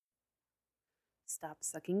Stop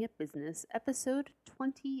Sucking at Business, episode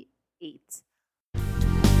 28.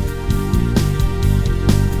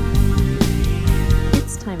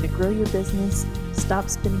 It's time to grow your business, stop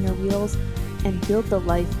spinning your wheels, and build the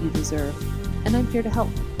life you deserve. And I'm here to help.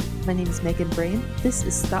 My name is Megan Brain. This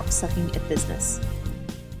is Stop Sucking at Business.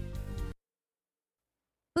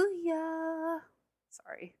 Booyah!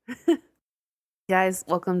 Sorry. Guys,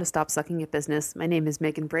 welcome to Stop Sucking at Business. My name is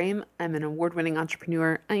Megan Brame. I'm an award-winning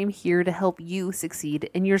entrepreneur. I am here to help you succeed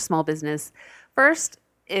in your small business. First,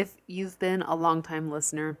 if you've been a long-time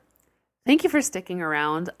listener, thank you for sticking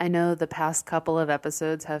around. I know the past couple of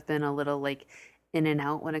episodes have been a little in and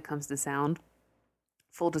out when it comes to sound.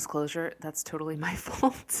 Full disclosure, that's totally my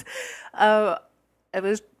fault. I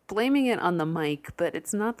was blaming it on the mic, but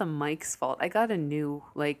it's not the mic's fault. I got a new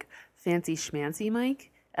fancy schmancy mic,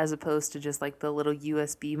 as opposed to just the little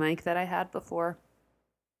USB mic that I had before.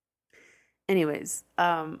 Anyways,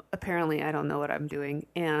 apparently I don't know what I'm doing.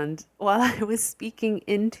 And while I was speaking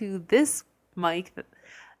into this mic,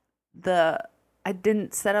 I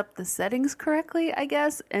didn't set up the settings correctly, I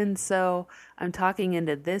guess. And so I'm talking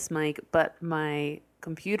into this mic, but my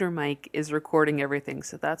computer mic is recording everything.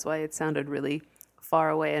 So that's why it sounded really far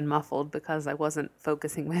away and muffled, because I wasn't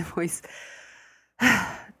focusing my voice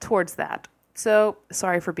towards that. So,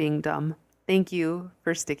 sorry for being dumb. Thank you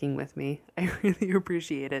for sticking with me. I really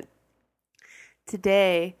appreciate it.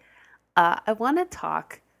 Today, I want to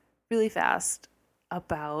talk really fast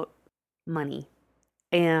about money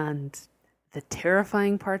and the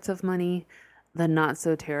terrifying parts of money, the not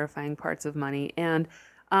so terrifying parts of money. And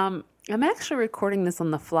I'm actually recording this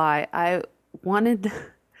on the fly. I wanted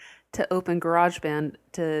to open GarageBand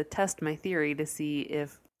to test my theory to see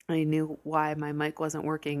if I knew why my mic wasn't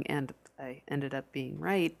working, and I ended up being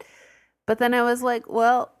right. But then I was like,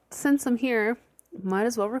 well, since I'm here, might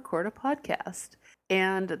as well record a podcast.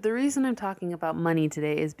 And the reason I'm talking about money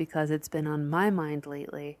today is because it's been on my mind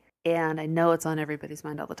lately. And I know it's on everybody's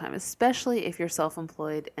mind all the time, especially if you're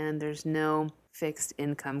self-employed and there's no fixed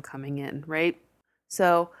income coming in, right?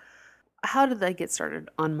 So how did I get started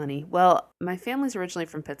on money? Well, my family's originally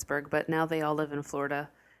from Pittsburgh, but now they all live in Florida.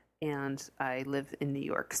 And I live in New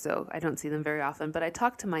York, so I don't see them very often. But I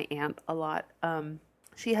talk to my aunt a lot.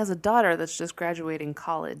 She has a daughter that's just graduating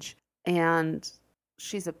college, and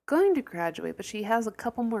she's going to graduate, but she has a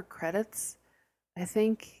couple more credits, I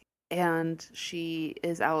think. And she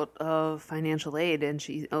is out of financial aid, and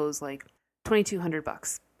she owes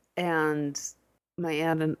 $2,200. And my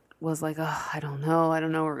aunt was like, "Oh, I don't know what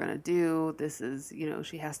we're gonna do. This is,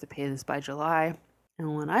 she has to pay this by July."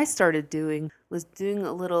 And what I started doing was doing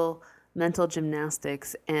a little mental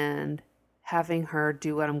gymnastics and having her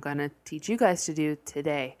do what I'm going to teach you guys to do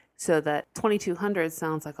today. So that $2,200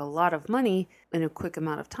 sounds like a lot of money in a quick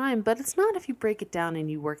amount of time, but it's not if you break it down and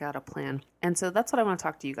you work out a plan. And so that's what I want to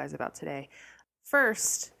talk to you guys about today.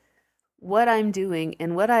 First, what I'm doing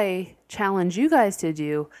and what I challenge you guys to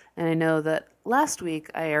do. And I know that last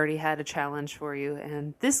week I already had a challenge for you,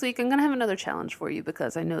 and this week I'm going to have another challenge for you,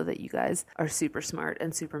 because I know that you guys are super smart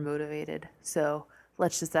and super motivated. So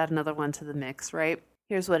let's just add another one to the mix, right?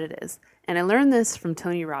 Here's what it is. And I learned this from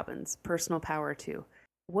Tony Robbins, Personal Power 2.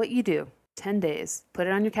 What you do, 10 days, put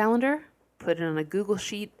it on your calendar, put it on a Google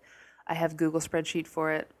Sheet. I have Google Spreadsheet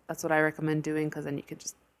for it. That's what I recommend doing, because then you can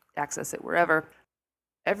just access it wherever.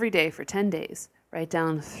 Every day for 10 days, write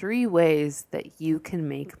down 3 ways that you can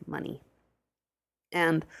make money.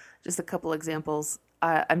 And just a couple examples.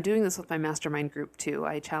 I'm doing this with my mastermind group too.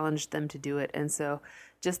 I challenged them to do it. And so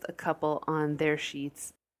just a couple on their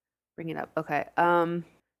sheets. Bring it up. Okay.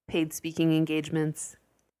 Paid speaking engagements,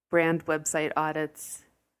 brand website audits,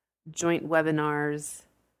 joint webinars,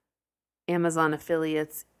 Amazon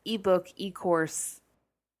affiliates, ebook, e-course,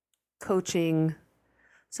 coaching.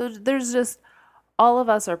 So there's just, all of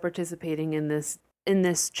us are participating in this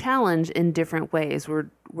challenge in different ways.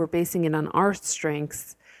 We're basing it on our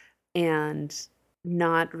strengths and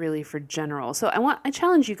not really for general. So I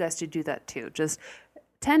challenge you guys to do that too. Just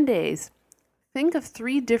 10 days. Think of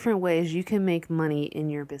 3 different ways you can make money in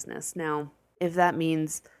your business. Now, if that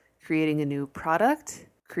means creating a new product,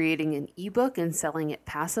 creating an ebook and selling it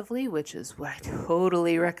passively, which is what I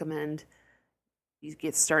totally recommend you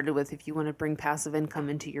get started with if you want to bring passive income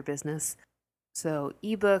into your business. So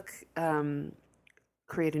ebook,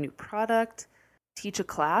 create a new product, teach a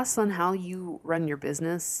class on how you run your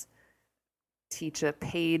business, teach a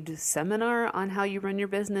paid seminar on how you run your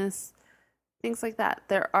business, things like that.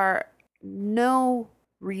 There are no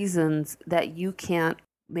reasons that you can't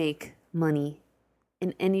make money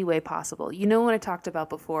in any way possible. You know what I talked about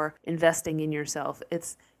before, investing in yourself.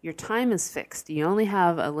 It's your time is fixed. You only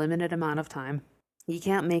have a limited amount of time. You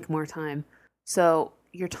can't make more time. So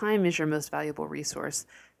your time is your most valuable resource.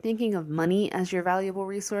 Thinking of money as your valuable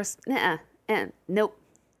resource, nope,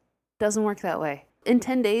 doesn't work that way. In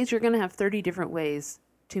 10 days, you're going to have 30 different ways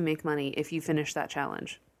to make money if you finish that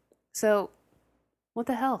challenge. So what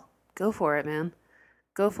the hell? Go for it, man.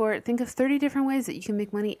 Go for it. Think of 30 different ways that you can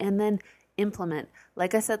make money and then implement.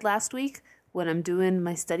 Like I said last week, when I'm doing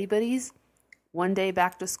my study buddies, one day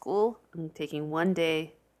back to school, I'm taking one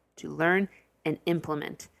day to learn and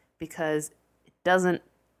implement, because it doesn't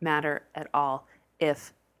matter at all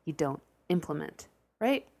if you don't implement,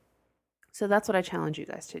 right? So that's what I challenge you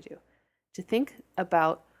guys to do, to think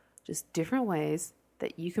about just different ways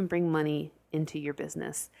that you can bring money into your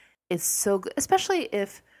business. It's so good, especially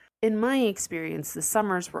if, in my experience, the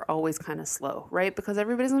summers were always kind of slow, right? Because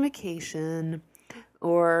everybody's on vacation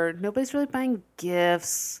or nobody's really buying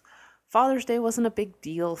gifts. Father's Day wasn't a big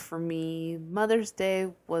deal for me. Mother's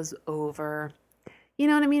Day was over. You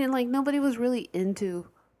know what I mean? And like nobody was really into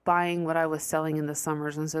buying what I was selling in the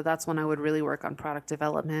summers. And so that's when I would really work on product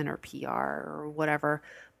development or PR or whatever.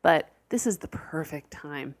 But this is the perfect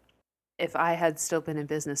time, if I had still been in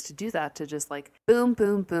business, to do that, to just like boom,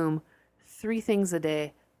 boom, boom, 3 things a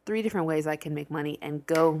day, 3 different ways I can make money, and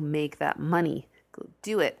go make that money. Go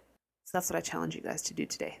do it. So that's what I challenge you guys to do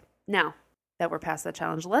today. Now that we're past that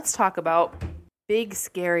challenge, let's talk about big,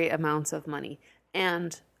 scary amounts of money.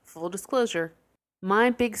 And full disclosure, my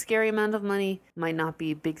big, scary amount of money might not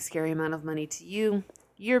be a big, scary amount of money to you.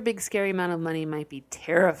 Your big, scary amount of money might be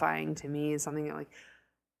terrifying to me. Something like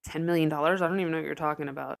 $10 million. I don't even know what you're talking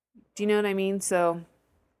about. Do you know what I mean? So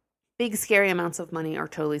big, scary amounts of money are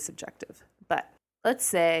totally subjective. But let's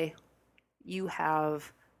say you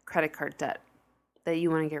have credit card debt that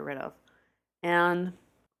you want to get rid of. And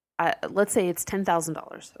let's say it's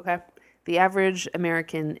 $10,000, okay? The average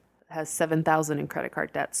American has $7,000 in credit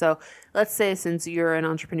card debt. So let's say, since you're an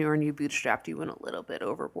entrepreneur and you bootstrapped, you went a little bit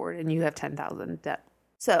overboard and you have $10,000 in debt.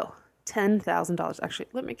 So $10,000. Actually,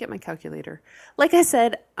 let me get my calculator. Like I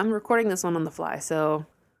said, I'm recording this one on the fly, so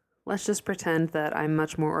let's just pretend that I'm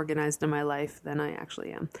much more organized in my life than I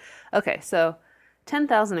actually am. Okay, so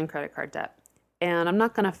 $10,000 in credit card debt. And I'm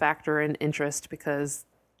not going to factor in interest because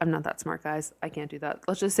I'm not that smart, guys. I can't do that.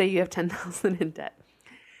 Let's just say you have $10,000 in debt.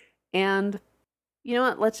 And you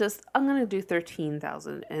know what? I'm going to do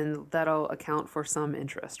 $13,000, and that'll account for some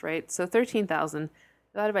interest, right? So $13,000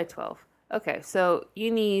 divided by 12. Okay, so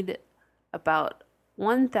you need about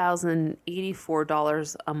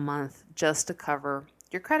 $1,084 a month just to cover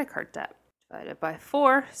your credit card debt. Divided by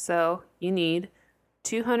 4, so you need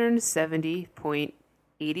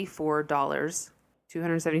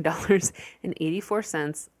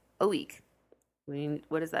 $270.84 a week.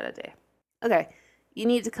 What is that a day? Okay, you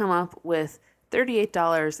need to come up with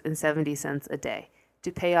 $38.70 a day to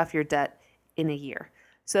pay off your debt in a year.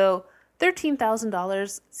 So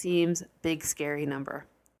 $13,000 seems big, scary number.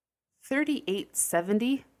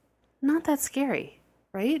 $38.70, not that scary,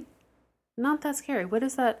 right? Not that scary. What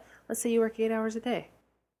is that? Let's say you work 8 hours a day.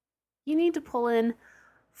 You need to pull in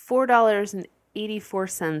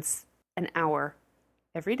 $4.84 an hour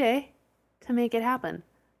every day to make it happen.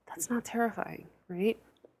 That's not terrifying, right?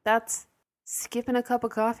 That's skipping a cup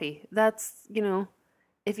of coffee. That's,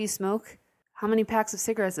 if you smoke, how many packs of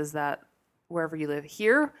cigarettes is that wherever you live?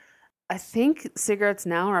 Here, I think cigarettes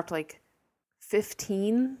now are up to like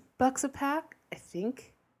 $15 a pack, I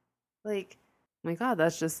think. Like, my God,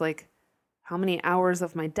 that's just like how many hours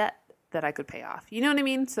of my debt that I could pay off. You know what I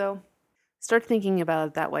mean? So start thinking about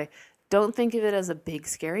it that way. Don't think of it as a big,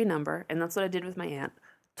 scary number. And that's what I did with my aunt.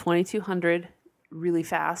 $2,200 really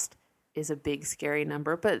fast is a big, scary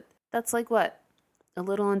number. But that's like what? A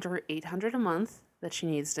little under $800 a month that she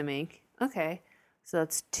needs to make. Okay. So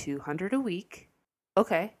that's $200 a week.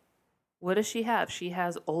 Okay. What does she have? She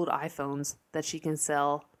has old iPhones that she can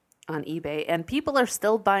sell on eBay. And people are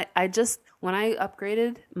still buying. When I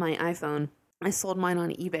upgraded my iPhone, I sold mine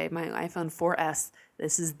on eBay, my iPhone 4S.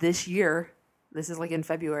 This is this year. This is like in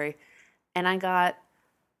February. And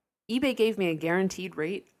eBay gave me a guaranteed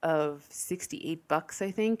rate of $68,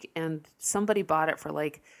 I think. And somebody bought it for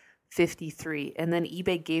like $53. And then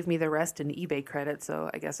eBay gave me the rest in eBay credit. So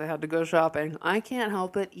I guess I had to go shopping. I can't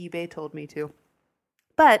help it. eBay told me to.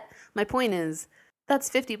 But my point is, that's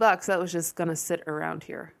 $50 that was just going to sit around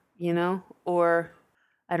here, or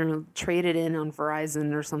I don't know, trade it in on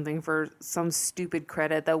Verizon or something for some stupid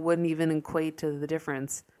credit that wouldn't even equate to the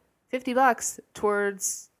difference. $50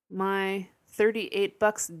 towards my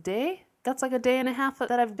 $38 a day. That's like a day and a half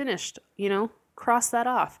that I've finished, cross that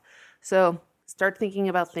off. So start thinking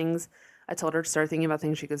about things. I told her to start thinking about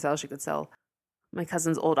things she could sell. She could sell my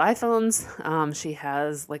cousin's old iPhones. She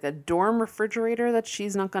has like a dorm refrigerator that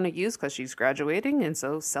she's not going to use because she's graduating. And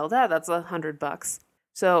so sell that. That's $100.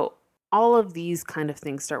 So all of these kind of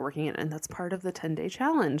things start working in. And that's part of the 10-day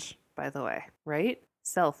challenge, by the way, right?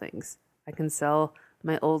 Sell things. I can sell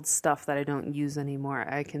my old stuff that I don't use anymore.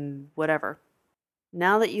 I can whatever.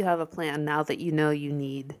 Now that you have a plan, now that you know you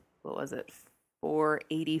need, what was it?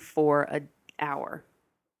 $4.84 an hour,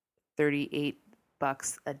 $38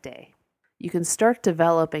 a day. You can start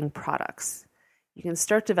developing products. You can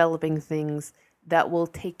start developing things that will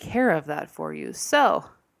take care of that for you. So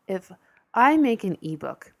if I make an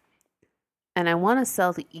ebook and I want to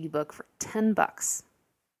sell the ebook for $10,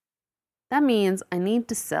 that means I need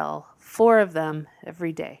to sell 4 of them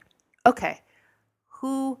every day. Okay,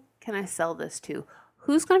 who can I sell this to?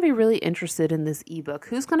 Who's going to be really interested in this ebook?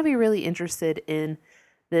 Who's going to be really interested in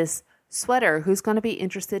this sweater? Who's going to be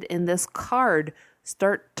interested in this card?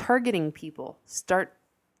 Start targeting people. Start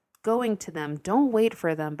going to them. Don't wait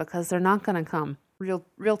for them because they're not going to come.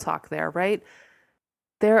 Real talk there, right?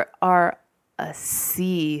 There are a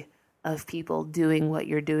sea of people doing what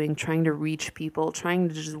you're doing, trying to reach people, trying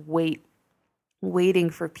to just waiting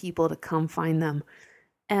for people to come find them.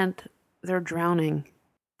 And they're drowning.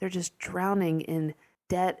 They're just drowning in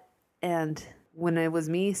debt and, when it was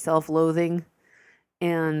me, self-loathing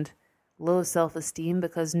and low self-esteem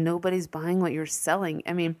because nobody's buying what you're selling.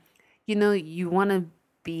 I mean, you want to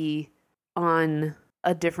be on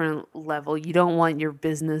a different level. You don't want your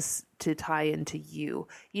business to tie into you.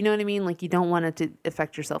 You know what I mean? Like, you don't want it to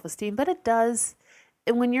affect your self-esteem, but it does.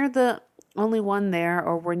 And when you're the only one there,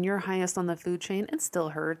 or when you're highest on the food chain, it still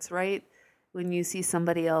hurts, right? When you see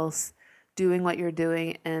somebody else doing what you're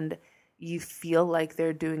doing and you feel like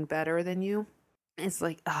they're doing better than you, it's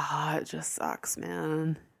like, it just sucks,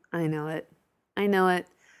 man. I know it.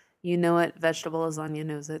 You know it. Vegetable lasagna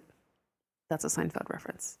knows it. That's a Seinfeld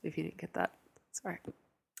reference, if you didn't get that. Sorry.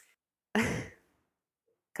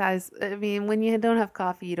 Guys, I mean, when you don't have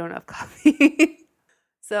coffee, you don't have coffee.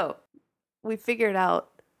 So we figured out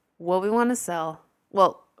what we want to sell.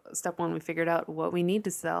 Well, step 1, we figured out what we need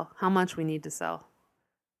to sell, how much we need to sell.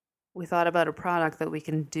 We thought about a product that we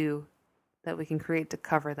can do, that we can create to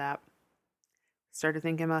cover that. Started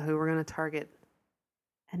thinking about who we're going to target.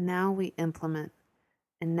 And now we implement.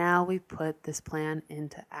 And now we put this plan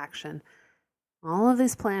into action. All of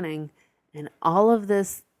this planning and all of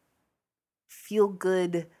this feel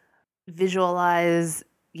good, visualize,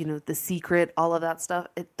 the secret, all of that stuff,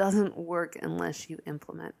 it doesn't work unless you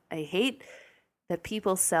implement. I hate that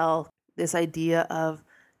people sell this idea of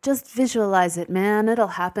just visualize it, man, it'll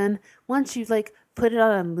happen. Once you put it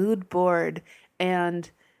on a mood board and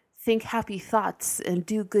think happy thoughts and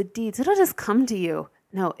do good deeds, it'll just come to you.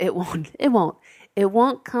 No, it won't. It won't. It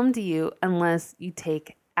won't come to you unless you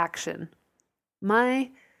take action. My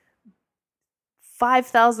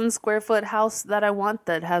 5,000 square foot house that I want,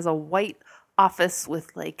 that has a white office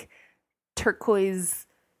with turquoise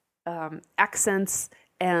accents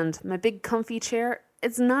and my big comfy chair,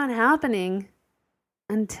 it's not happening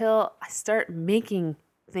until I start making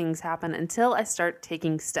things happen, until I start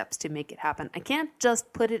taking steps to make it happen. I can't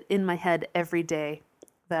just put it in my head every day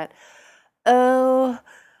that,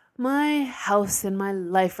 my house and my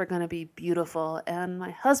life are going to be beautiful and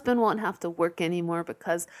my husband won't have to work anymore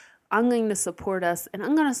because I'm going to support us, and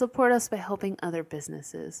I'm going to support us by helping other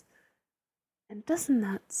businesses. And doesn't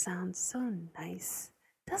that sound so nice?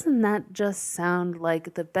 Doesn't that just sound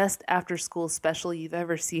like the best after-school special you've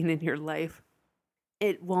ever seen in your life?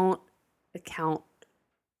 It won't account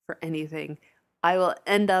for anything. I will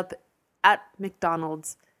end up at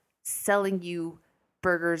McDonald's selling you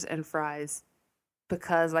burgers and fries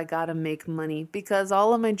because I gotta make money. Because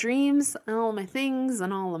all of my dreams and all of my things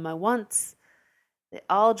and all of my wants, they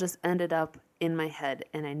all just ended up in my head,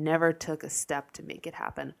 and I never took a step to make it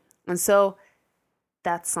happen. And so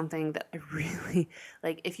that's something that I really,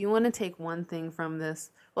 if you want to take one thing from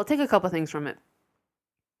this, well, take a couple things from it.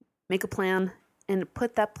 Make a plan and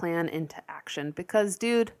put that plan into action, because,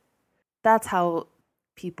 dude, that's how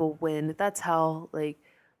people win. That's how,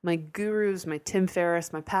 my gurus, my Tim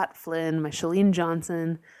Ferriss, my Pat Flynn, my Chalene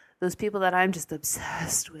Johnson, those people that I'm just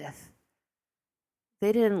obsessed with,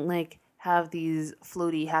 they didn't, have these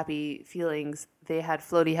floaty, happy feelings. They had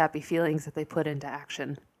floaty, happy feelings that they put into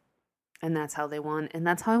action. And that's how they won. And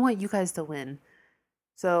that's how I want you guys to win.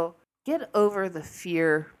 So get over the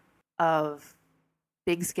fear of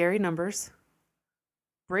big, scary numbers.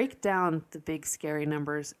 Break down the big, scary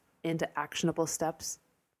numbers into actionable steps.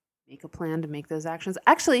 Make a plan to make those actions.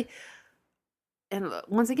 Actually, and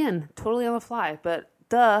once again, totally on the fly, but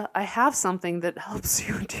I have something that helps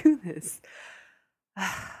you do this.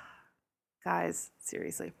 Guys,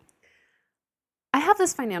 seriously. I have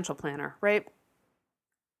this financial planner, right?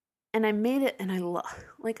 And I made it and I love,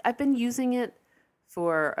 like, I've been using it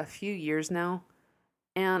for a few years now.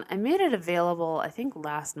 And I made it available, I think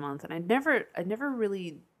last month. And I never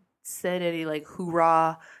really said any like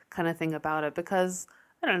hoorah kind of thing about it because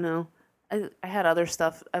I don't know. I had other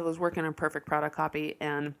stuff. I was working on perfect product copy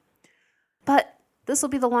but this will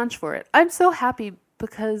be the launch for it. I'm so happy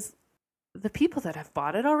because the people that have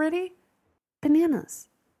bought it already, bananas.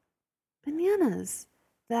 Bananas.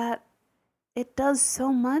 That it does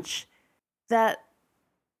so much that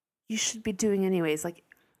you should be doing anyways. Like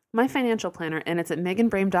my financial planner, and it's at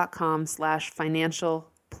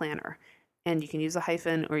meganbrame.com/financial planner. And you can use a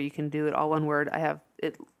hyphen or you can do it all one word.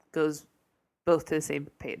 It goes both to the same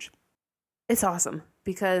page. It's awesome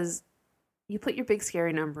because you put your big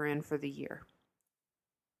scary number in for the year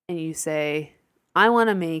and you say, I want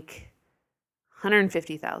to make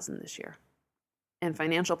 150,000 this year. And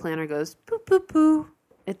financial planner goes, poo, poo, poo.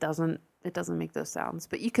 It doesn't make those sounds,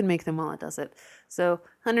 but you can make them while it does it. So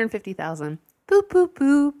 150,000, poo, poo,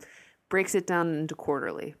 poo, breaks it down into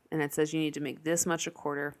quarterly. And it says you need to make this much a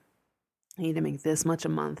quarter. You need to make this much a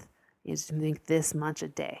month. You need to make this much a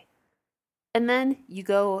day. And then you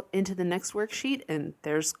go into the next worksheet and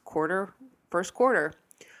there's first quarter.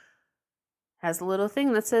 Has a little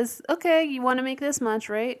thing that says, okay, you want to make this much,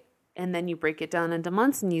 right? And then you break it down into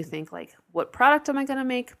months and you think like, what product am I going to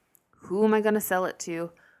make? Who am I going to sell it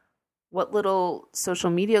to? What little social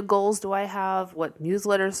media goals do I have? What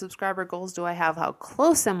newsletter subscriber goals do I have? How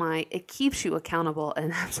close am I? It keeps you accountable.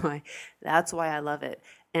 And that's why I love it.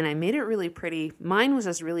 And I made it really pretty. Mine was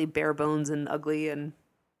just really bare bones and ugly and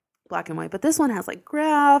black and white. But this one has like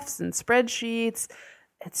graphs and spreadsheets.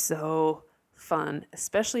 It's so fun,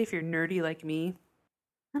 especially if you're nerdy like me.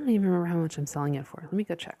 I don't even remember how much I'm selling it for. Let me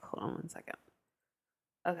go check. Hold on one second.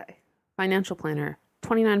 Okay. Financial planner,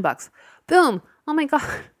 $29. Boom. Oh my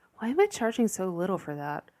God. Why am I charging so little for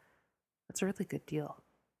that? That's a really good deal.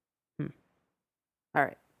 All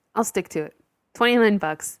right. I'll stick to it.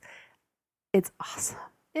 $29. It's awesome.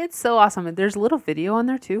 It's so awesome. And there's a little video on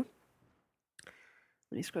there too.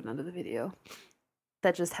 Let me scroll down to the video.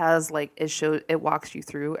 That just has like, it walks you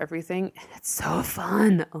through everything. It's so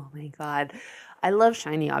fun. Oh my God. I love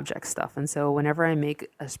shiny object stuff. And so whenever I make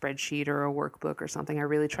a spreadsheet or a workbook or something, I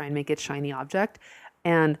really try and make it shiny object.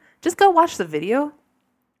 And just go watch the video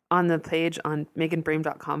on the page on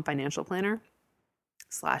meganbrame.com financial planner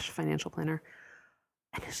 /financial planner.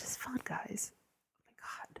 And it's just fun, guys. Oh my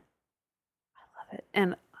God. I love it.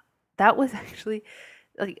 And that was actually,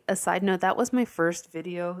 like a side note, that was my first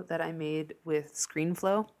video that I made with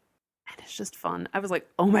ScreenFlow. And it's just fun. I was like,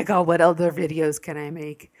 oh my God, what other videos can I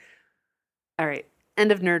make? All right,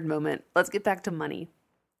 end of nerd moment. Let's get back to money.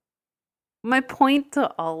 My point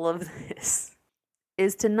to all of this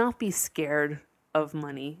is to not be scared of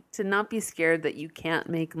money, to not be scared that you can't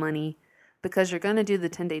make money because you're going to do the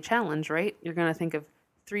 10-day challenge, right? You're going to think of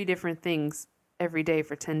 3 different things every day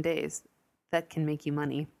for 10 days that can make you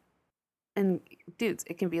money. And dudes,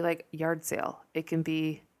 it can be like yard sale. It can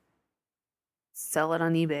be sell it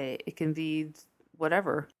on eBay. It can be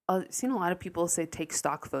whatever. I've seen a lot of people say take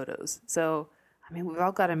stock photos. So, I mean, we've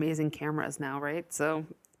all got amazing cameras now, right? So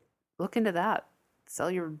look into that.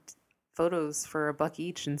 Sell your photos for $1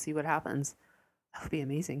 each and see what happens. That would be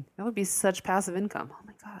amazing. That would be such passive income. Oh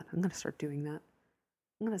my God, I'm going to start doing that.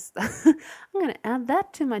 I'm going to add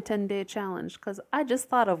that to my 10-day challenge because I just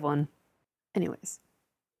thought of one. Anyways,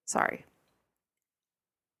 sorry.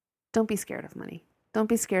 Don't be scared of money. Don't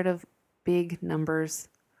be scared of big numbers.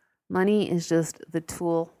 Money is just the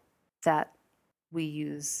tool that we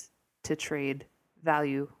use to trade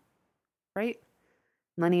value, right?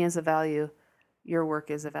 Money is a value. Your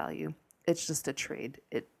work is a value. It's just a trade.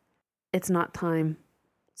 It's not time,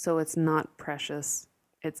 so it's not precious.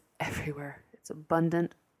 It's everywhere. It's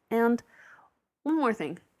abundant. And one more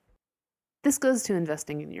thing. This goes to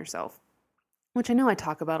investing in yourself, which I know I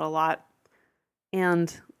talk about a lot.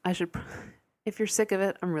 And I should, if you're sick of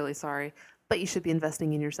it, I'm really sorry. But you should be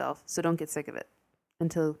investing in yourself. So don't get sick of it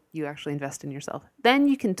until you actually invest in yourself. Then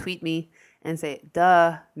you can tweet me and say,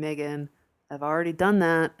 duh, Megan, I've already done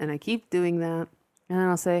that and I keep doing that. And then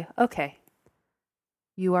I'll say, okay,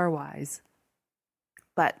 you are wise.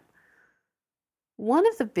 But one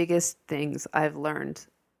of the biggest things I've learned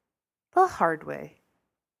the hard way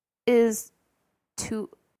is to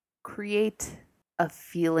create a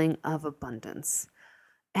feeling of abundance.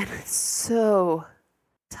 And it's so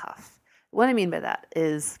tough. What I mean by that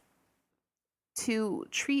is to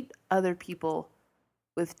treat other people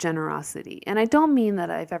with generosity. And I don't mean that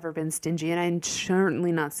I've ever been stingy, and I'm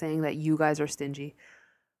certainly not saying that you guys are stingy.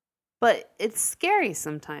 But it's scary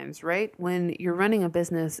sometimes, right? When you're running a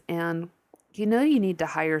business and you need to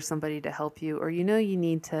hire somebody to help you, or you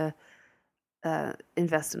need to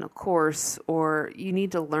invest in a course, or you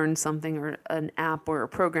need to learn something or an app or a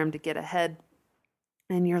program to get ahead.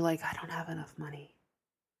 And you're like, I don't have enough money.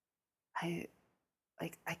 I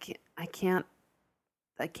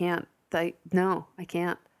can't. No, I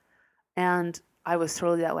can't. And I was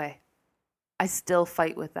totally that way. I still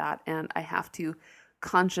fight with that, and I have to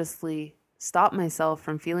consciously stop myself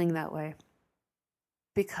from feeling that way.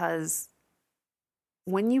 Because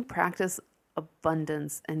when you practice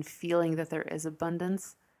abundance and feeling that there is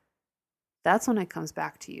abundance, that's when it comes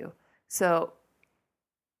back to you. So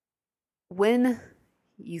when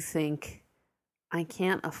you think, I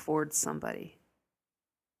can't afford somebody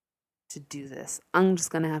to do this, I'm just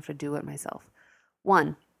going to have to do it myself.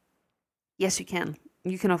 One, yes, you can.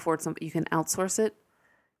 You can afford somebody. You can outsource it.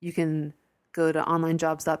 You can go to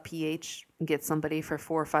onlinejobs.ph and get somebody for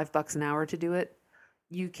 $4 or $5 an hour to do it.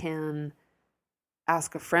 You can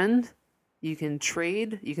ask a friend. You can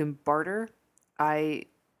trade. You can barter. I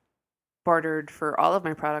bartered for all of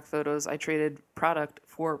my product photos. I traded product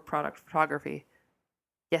for product photography.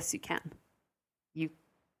 Yes, you can.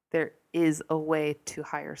 There is a way to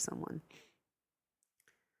hire someone.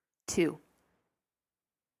 2,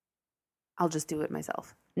 I'll just do it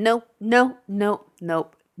myself. Nope.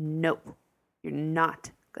 You're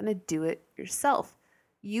not going to do it yourself.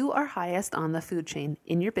 You are highest on the food chain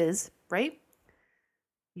in your biz, right?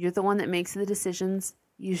 You're the one that makes the decisions.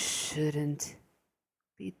 You shouldn't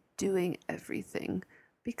be doing everything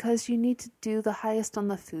because you need to do the highest on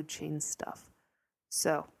the food chain stuff.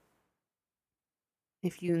 So,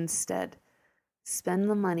 if you instead spend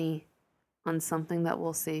the money on something that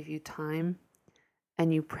will save you time,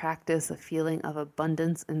 and you practice a feeling of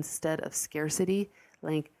abundance instead of scarcity,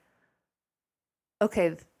 like,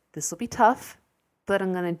 okay, this will be tough, but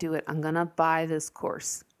I'm going to do it. I'm going to buy this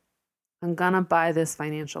course. I'm going to buy this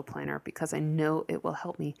financial planner because I know it will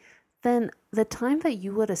help me. Then the time that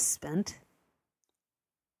you would have spent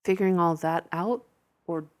figuring all that out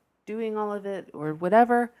or doing all of it or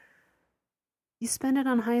whatever, you spend it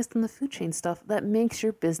on highest on the food chain stuff that makes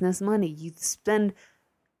your business money. You spend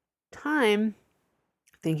time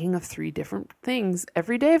thinking of 3 different things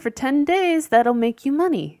every day for 10 days that'll make you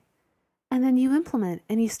money. And then you implement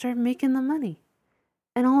and you start making the money.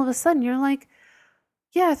 And all of a sudden you're like,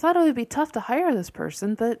 yeah, I thought it would be tough to hire this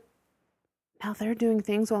person, but now they're doing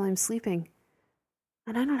things while I'm sleeping.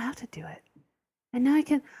 And I don't have to do it. And now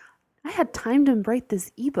I had time to write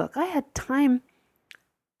this ebook. I had time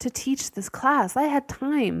to teach this class. I had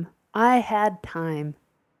time.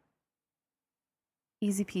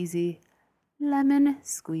 Easy peasy, lemon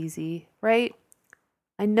squeezy, right?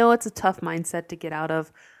 I know it's a tough mindset to get out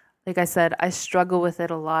of. Like I said, I struggle with it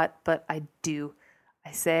a lot, but I do.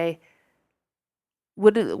 I say,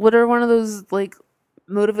 what are one of those like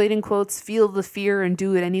motivating quotes? Feel the fear and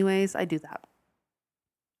do it anyways. I do that.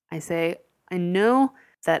 I say, I know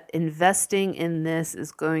that investing in this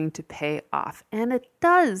is going to pay off. And it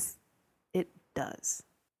does. It does.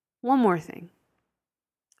 One more thing.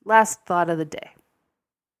 Last thought of the day.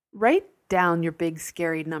 Write down your big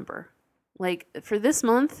scary number. Like for this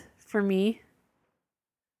month, for me,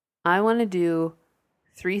 I want to do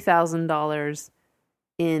 $3,000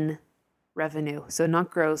 in revenue. So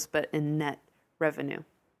not gross, but in net revenue.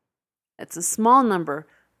 It's a small number,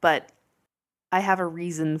 but I have a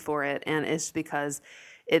reason for it. And it's because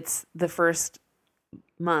it's the first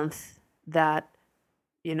month that,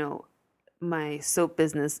 my soap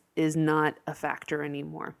business is not a factor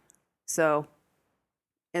anymore. So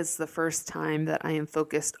it's the first time that I am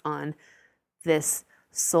focused on this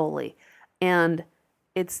solely. And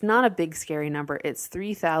it's not a big scary number. It's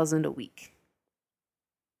 $3,000 a week.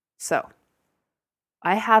 So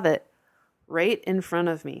I have it right in front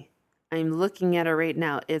of me. I'm looking at it right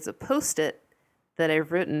now. It's a Post-it that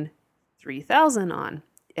I've written 3,000 on,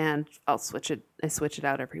 and I switch it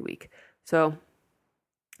out every week. So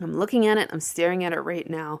I'm looking at it. I'm staring at it right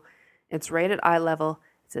now. It's right at eye level.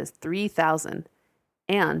 It says 3,000.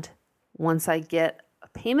 And once I get a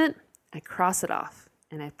payment, I cross it off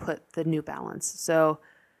and I put the new balance. So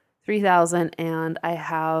 3,000, and I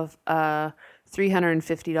have a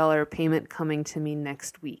 $350 payment coming to me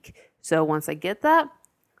next week. So once I get that,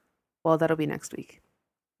 well, that'll be next week.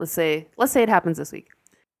 Let's say it happens this week.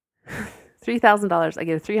 $3,000, I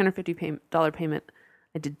get a $350 payment.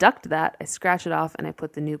 I deduct that, I scratch it off, and I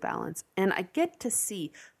put the new balance. And I get to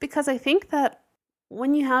see, because I think that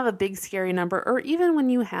when you have a big scary number, or even when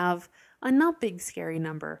you have a not big scary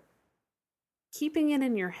number, keeping it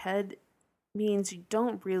in your head means you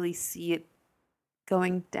don't really see it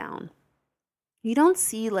going down. You don't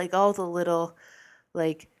see like all the little,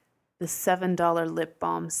 like the $7 lip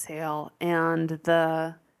balm sale and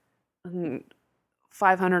the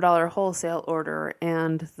 $500 wholesale order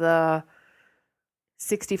and the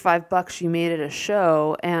 $65 you made at a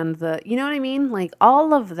show and the, you know what I mean? Like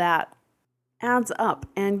all of that adds up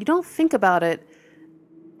and you don't think about it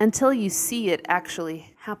until you see it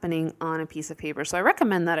actually happening on a piece of paper. So I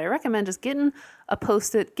recommend that. I recommend just getting a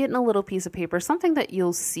Post-it, getting a little piece of paper, something that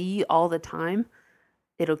you'll see all the time.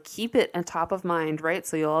 It'll keep it on top of mind, right?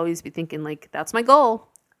 So you'll always be thinking like, that's my goal.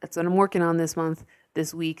 That's what I'm working on this month,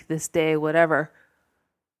 this week, this day, whatever.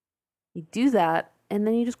 You do that and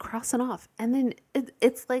then you just cross it off. And then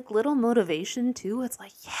it's like little motivation too. It's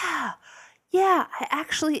like, yeah, I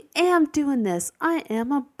actually am doing this. I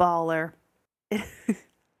am a baller.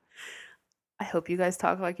 I hope you guys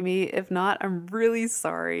talk like me. If not, I'm really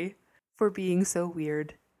sorry for being so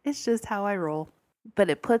weird. It's just how I roll.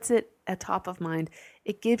 But it puts it at top of mind.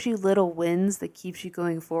 It gives you little wins that keeps you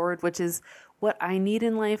going forward, which is what I need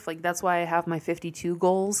in life. Like that's why I have my 52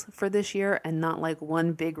 goals for this year and not like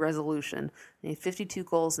one big resolution. I have 52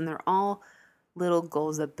 goals and they're all little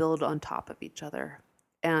goals that build on top of each other.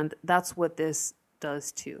 And that's what this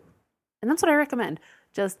does too. And that's what I recommend.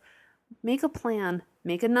 Just make a plan,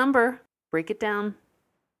 make a number, break it down,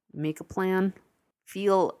 make a plan,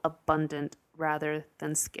 feel abundant rather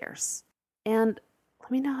than scarce. And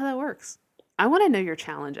let me know how that works. I want to know your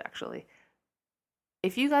challenge, actually.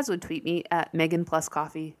 If you guys would tweet me at Megan Plus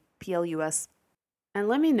Coffee, PLUS, and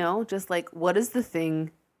let me know just like what is the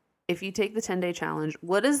thing, if you take the 10-day challenge,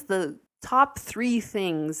 what is the top 3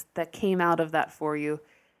 things that came out of that for you?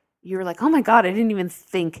 You're like, oh my God, I didn't even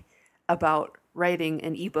think about writing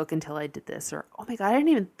an ebook until I did this. Or, oh my God, I didn't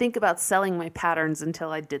even think about selling my patterns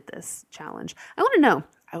until I did this challenge. I want to know.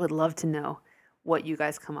 I would love to know what you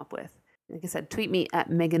guys come up with. Like I said, tweet me at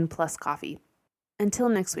Megan Plus Coffee. Until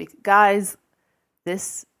next week, guys,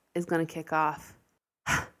 this is going to kick off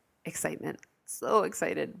excitement. So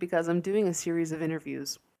excited because I'm doing a series of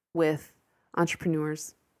interviews with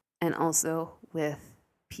entrepreneurs and also with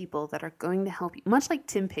people that are going to help you. Much like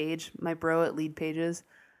Tim Page, my bro at Lead Pages,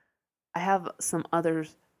 I have some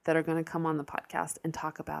others that are going to come on the podcast and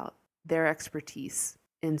talk about their expertise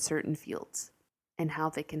in certain fields and how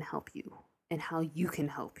they can help you and how you can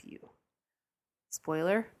help you.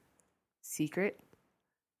 Spoiler, secret,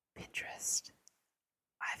 Pinterest.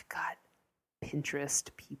 I've got Pinterest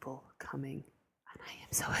people coming and I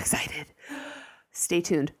am so excited. Stay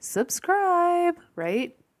tuned. Subscribe,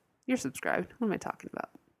 right? You're subscribed. What am I talking about?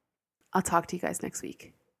 I'll talk to you guys next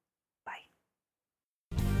week.